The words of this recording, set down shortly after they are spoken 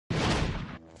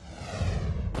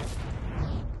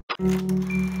Arches.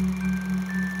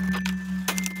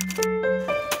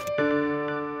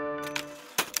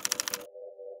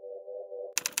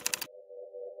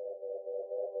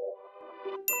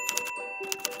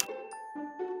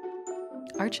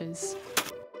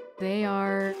 They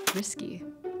are risky.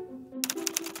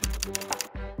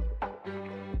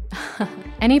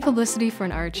 Any publicity for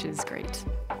an arch is great.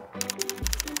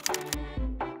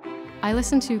 I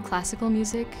listen to classical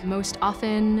music, most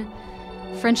often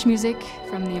French music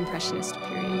from the Impressionist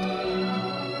period.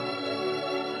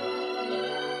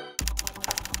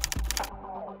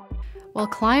 While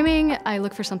climbing, I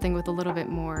look for something with a little bit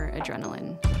more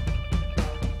adrenaline.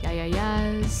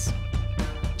 Yeah-yeah-yeahs,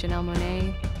 Janelle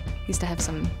Monáe used to have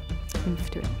some oomph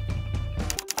to it.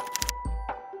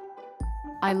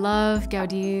 I love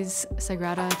Gaudi's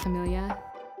Sagrada Familia.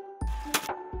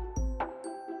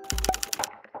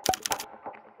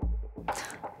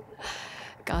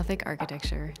 Gothic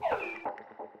architecture.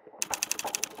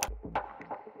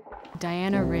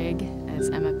 Diana Rigg as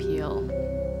Emma Peel.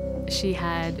 She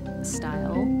had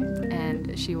style,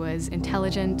 and she was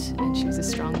intelligent, and she was a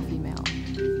strong female.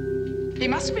 He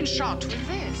must have been shot with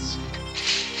this.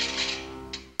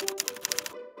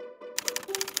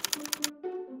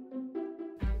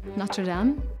 Notre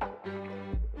Dame.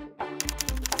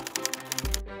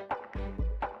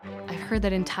 I've heard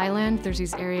that in Thailand, there's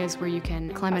these areas where you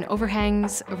can climb on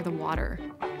overhangs over the water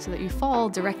so that you fall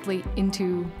directly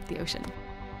into the ocean.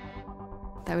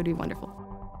 That would be wonderful.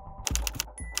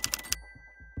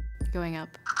 Going up.